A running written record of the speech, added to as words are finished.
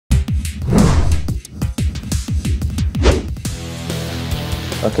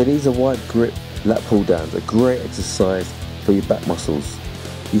Okay, these are wide grip lat pull downs, a great exercise for your back muscles.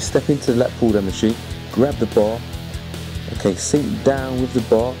 You step into the lat pull down machine, grab the bar, okay, sink down with the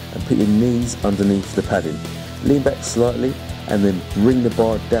bar and put your knees underneath the padding. Lean back slightly and then bring the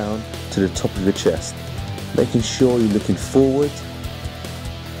bar down to the top of your chest, making sure you're looking forward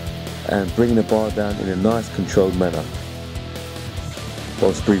and bringing the bar down in a nice controlled manner,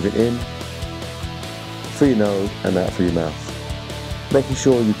 whilst breathing in through your nose and out through your mouth, making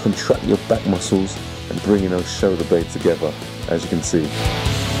sure you contract your back muscles and bringing those shoulder blades together, as you can see.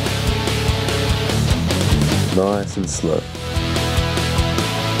 Nice and slow.